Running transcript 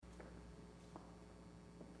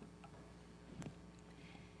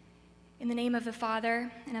In the name of the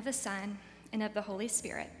Father, and of the Son, and of the Holy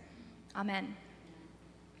Spirit. Amen.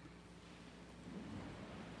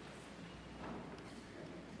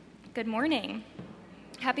 Good morning.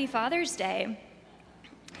 Happy Father's Day.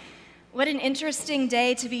 What an interesting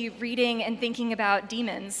day to be reading and thinking about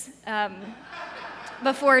demons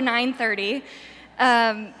before 9:30.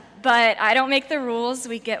 But I don't make the rules.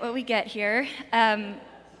 We get what we get here.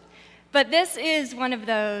 But this is one of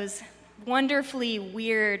those wonderfully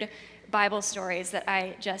weird Bible stories that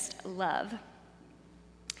I just love.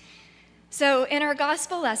 So in our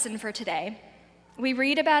gospel lesson for today, we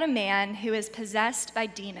read about a man who is possessed by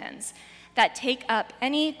demons that take up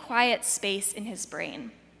any quiet space in his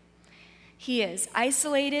brain. He is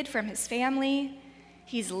isolated from his family,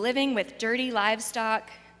 he's living with dirty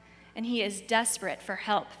livestock, and he is desperate for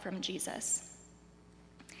help from Jesus.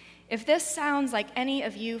 If this sounds like any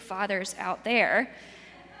of you fathers out there,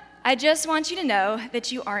 I just want you to know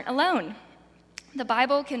that you aren't alone. The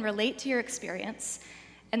Bible can relate to your experience,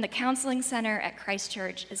 and the counseling center at Christ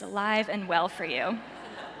Church is alive and well for you.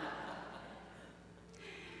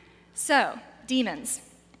 So, demons.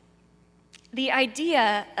 The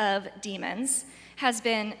idea of demons has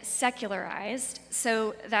been secularized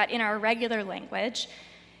so that in our regular language,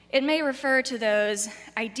 it may refer to those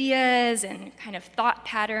ideas and kind of thought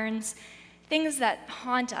patterns, things that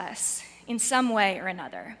haunt us in some way or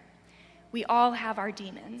another. We all have our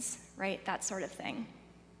demons, right? That sort of thing.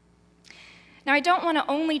 Now, I don't want to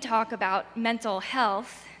only talk about mental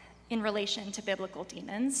health in relation to biblical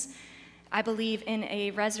demons. I believe in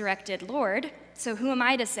a resurrected Lord, so who am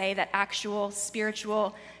I to say that actual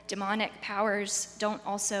spiritual demonic powers don't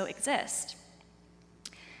also exist?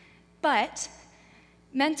 But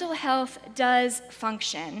mental health does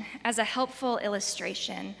function as a helpful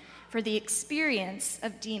illustration for the experience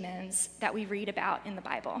of demons that we read about in the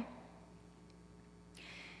Bible.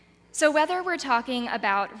 So whether we're talking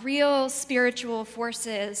about real spiritual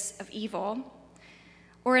forces of evil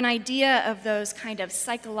or an idea of those kind of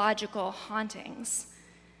psychological hauntings,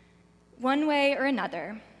 one way or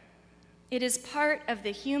another, it is part of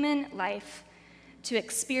the human life to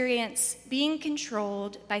experience being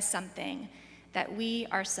controlled by something that we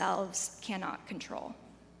ourselves cannot control.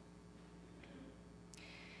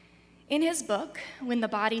 In his book, When the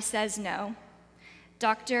Body Says No,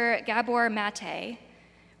 Dr. Gabor Mate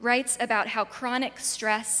writes about how chronic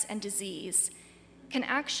stress and disease can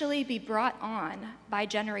actually be brought on by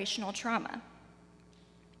generational trauma.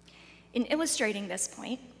 In illustrating this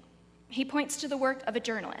point, he points to the work of a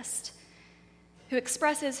journalist who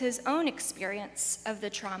expresses his own experience of the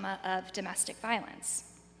trauma of domestic violence.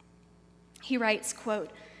 He writes,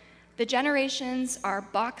 quote, "The generations are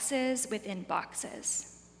boxes within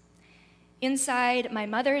boxes. Inside my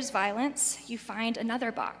mother's violence, you find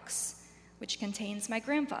another box, which contains my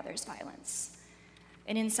grandfather's violence.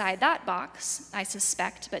 And inside that box, I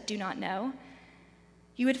suspect but do not know,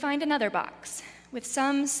 you would find another box with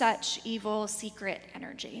some such evil secret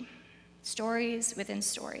energy, stories within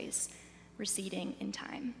stories, receding in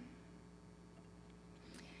time."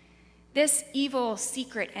 This evil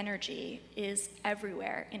secret energy is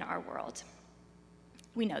everywhere in our world.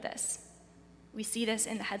 We know this. We see this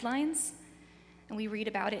in the headlines, and we read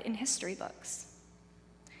about it in history books.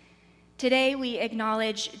 Today, we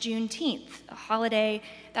acknowledge Juneteenth, a holiday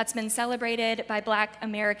that's been celebrated by Black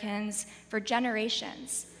Americans for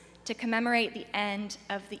generations to commemorate the end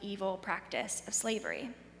of the evil practice of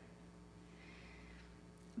slavery.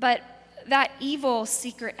 But that evil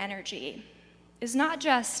secret energy is not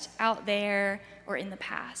just out there or in the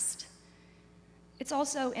past. It's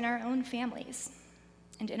also in our own families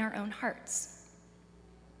and in our own hearts.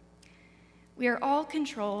 We are all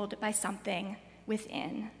controlled by something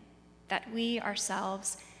within that we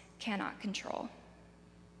ourselves cannot control.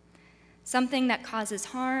 Something that causes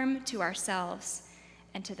harm to ourselves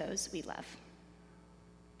and to those we love.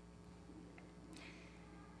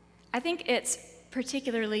 I think it's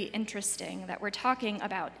particularly interesting that we're talking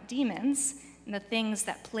about demons and the things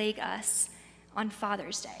that plague us on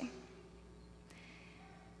Father's Day.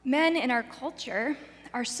 Men in our culture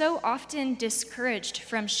are so often discouraged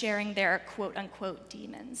from sharing their quote-unquote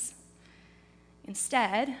demons.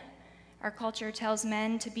 Instead, our culture tells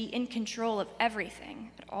men to be in control of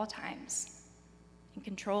everything at all times, in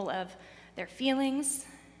control of their feelings,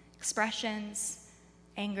 expressions,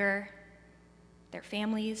 anger, their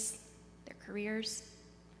families, their careers.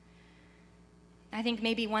 I think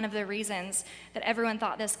maybe one of the reasons that everyone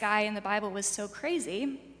thought this guy in the Bible was so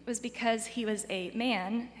crazy was because he was a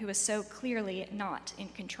man who was so clearly not in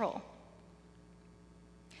control.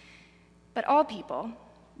 But all people,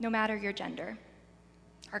 no matter your gender,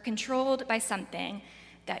 are controlled by something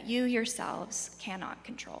that you yourselves cannot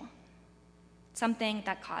control, something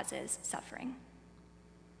that causes suffering.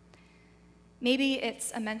 Maybe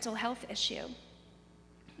it's a mental health issue.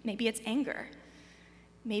 Maybe it's anger.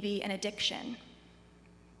 Maybe an addiction.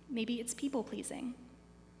 Maybe it's people-pleasing.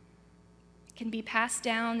 It can be passed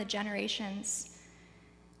down the generations.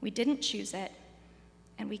 We didn't choose it,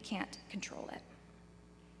 and we can't control it.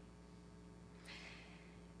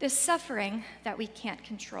 This suffering that we can't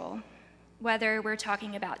control, whether we're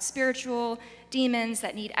talking about spiritual demons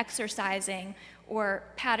that need exorcising or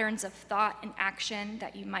patterns of thought and action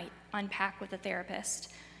that you might unpack with a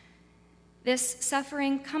therapist, this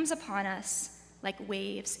suffering comes upon us like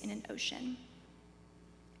waves in an ocean.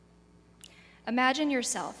 Imagine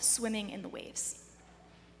yourself swimming in the waves.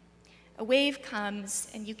 A wave comes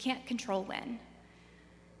and you can't control when.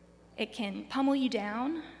 It can pummel you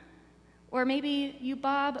down, or maybe you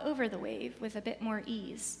bob over the wave with a bit more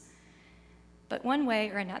ease. But one way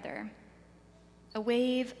or another, a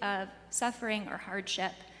wave of suffering or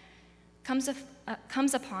hardship comes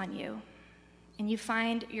upon you, and you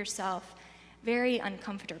find yourself very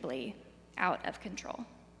uncomfortably out of control.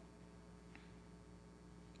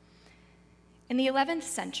 In the 11th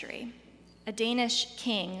century, a Danish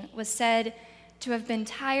king was said to have been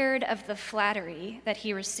tired of the flattery that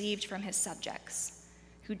he received from his subjects,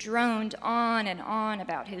 who droned on and on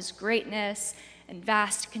about his greatness and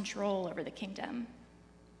vast control over the kingdom.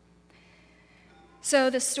 So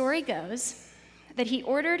the story goes that he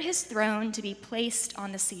ordered his throne to be placed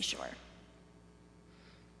on the seashore.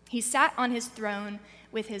 He sat on his throne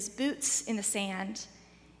with his boots in the sand,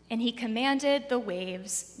 and he commanded the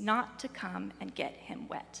waves not to come and get him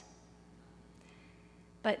wet.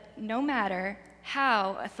 But no matter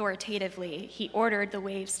how authoritatively he ordered the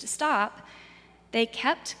waves to stop, they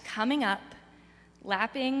kept coming up,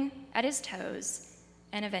 lapping at his toes,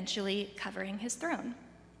 and eventually covering his throne.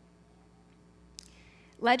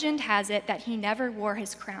 Legend has it that he never wore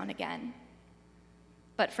his crown again,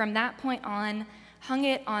 but from that point on, hung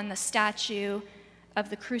it on the statue of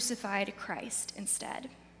the crucified Christ instead,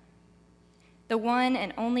 the one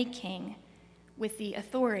and only king with the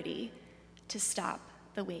authority to stop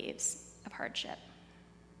the waves of hardship.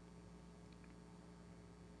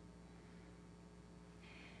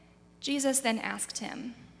 Jesus then asked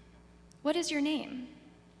him, "What is your name?"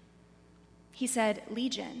 He said,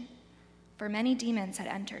 "Legion," for many demons had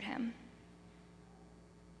entered him.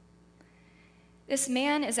 This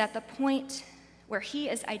man is at the point where he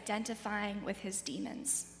is identifying with his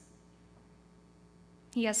demons.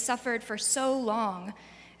 He has suffered for so long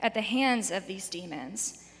at the hands of these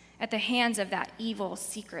demons, at the hands of that evil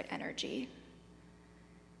secret energy,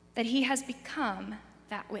 that he has become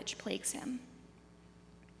that which plagues him.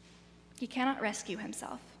 He cannot rescue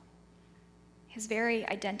himself. His very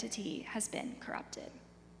identity has been corrupted.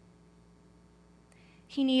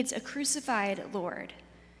 He needs a crucified Lord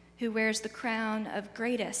who wears the crown of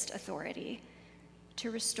greatest authority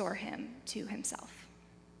to restore him to himself.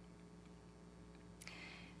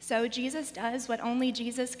 So Jesus does what only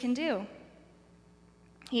Jesus can do.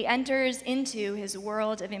 He enters into his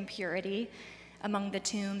world of impurity among the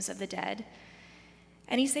tombs of the dead,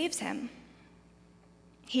 and he saves him.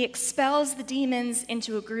 He expels the demons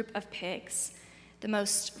into a group of pigs, the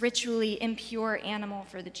most ritually impure animal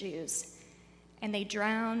for the Jews, and they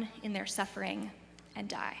drown in their suffering and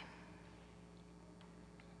die.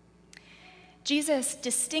 Jesus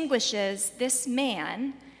distinguishes this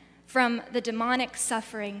man from the demonic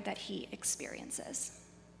suffering that he experiences.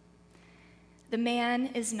 The man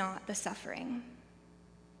is not the suffering.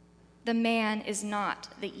 The man is not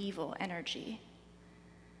the evil energy.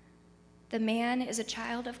 The man is a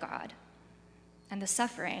child of God, and the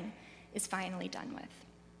suffering is finally done with.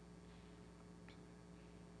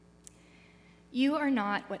 You are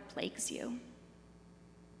not what plagues you.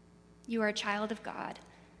 You are a child of God,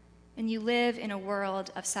 and you live in a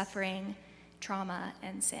world of suffering, trauma,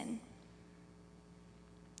 and sin.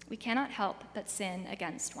 We cannot help but sin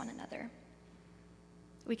against one another.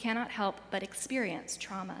 We cannot help but experience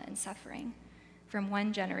trauma and suffering from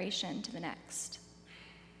one generation to the next.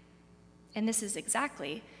 And this is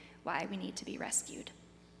exactly why we need to be rescued.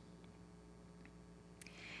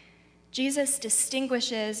 Jesus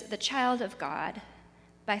distinguishes the child of God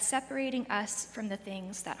by separating us from the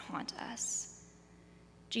things that haunt us.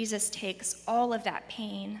 Jesus takes all of that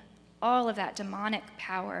pain, all of that demonic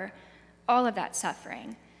power, all of that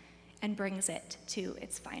suffering, and brings it to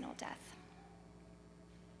its final death.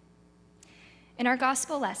 In our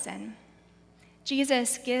gospel lesson,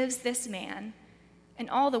 Jesus gives this man and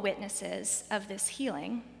all the witnesses of this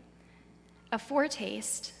healing a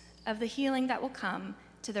foretaste of the healing that will come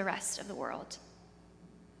to the rest of the world.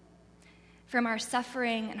 from our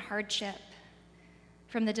suffering and hardship,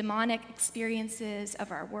 from the demonic experiences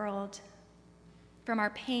of our world, from our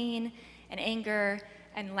pain and anger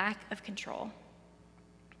and lack of control.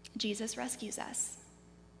 Jesus rescues us.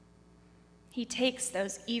 He takes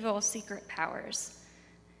those evil secret powers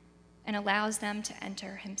and allows them to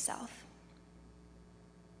enter himself.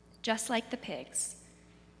 Just like the pigs,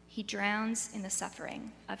 he drowns in the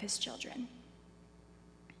suffering of his children.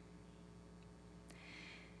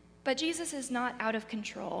 But Jesus is not out of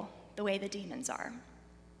control the way the demons are.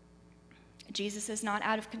 Jesus is not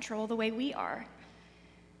out of control the way we are.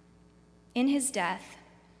 In his death,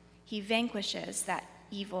 he vanquishes that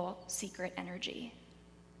evil secret energy.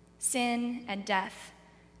 Sin and death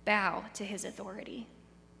bow to his authority.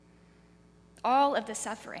 All of the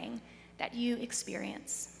suffering that you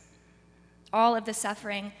experience, all of the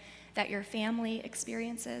suffering that your family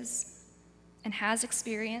experiences and has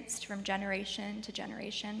experienced from generation to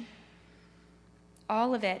generation,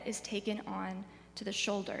 all of it is taken on to the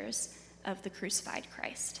shoulders of the crucified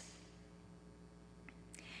Christ.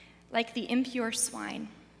 Like the impure swine,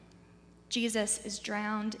 Jesus is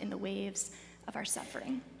drowned in the waves of our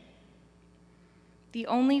suffering. The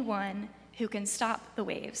only one who can stop the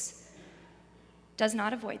waves does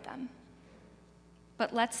not avoid them,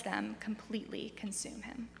 but lets them completely consume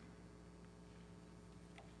him.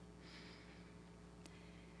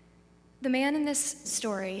 The man in this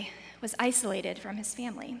story was isolated from his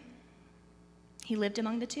family. He lived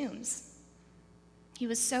among the tombs. He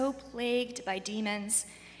was so plagued by demons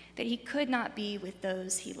that he could not be with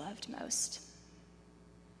those he loved most.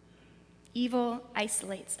 Evil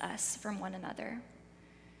isolates us from one another.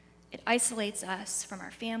 It isolates us from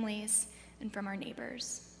our families and from our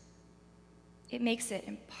neighbors. It makes it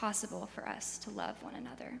impossible for us to love one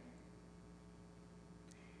another.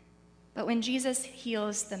 But when Jesus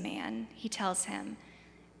heals the man, he tells him,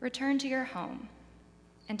 "Return to your home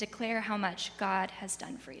and declare how much God has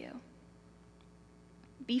done for you.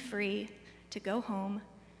 Be free to go home,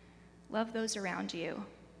 love those around you,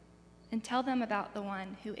 and tell them about the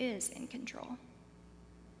one who is in control."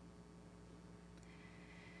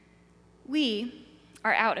 We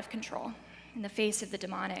are out of control in the face of the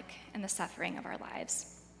demonic and the suffering of our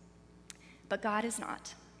lives. But God is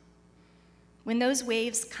not. When those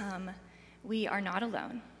waves come, we are not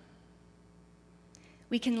alone.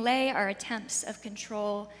 We can lay our attempts of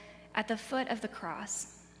control at the foot of the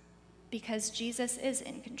cross because Jesus is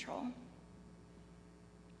in control.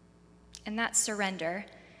 And that surrender,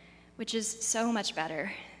 which is so much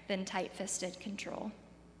better than tight-fisted control,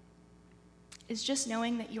 is just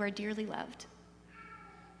knowing that you are dearly loved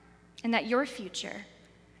and that your future,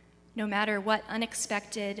 no matter what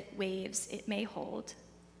unexpected waves it may hold,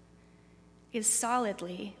 is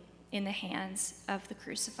solidly in the hands of the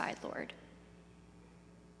crucified Lord.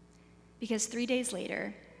 Because 3 days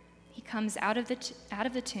later, he comes out of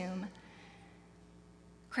the tomb,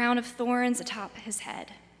 crown of thorns atop his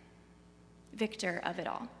head, victor of it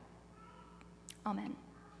all. Amen.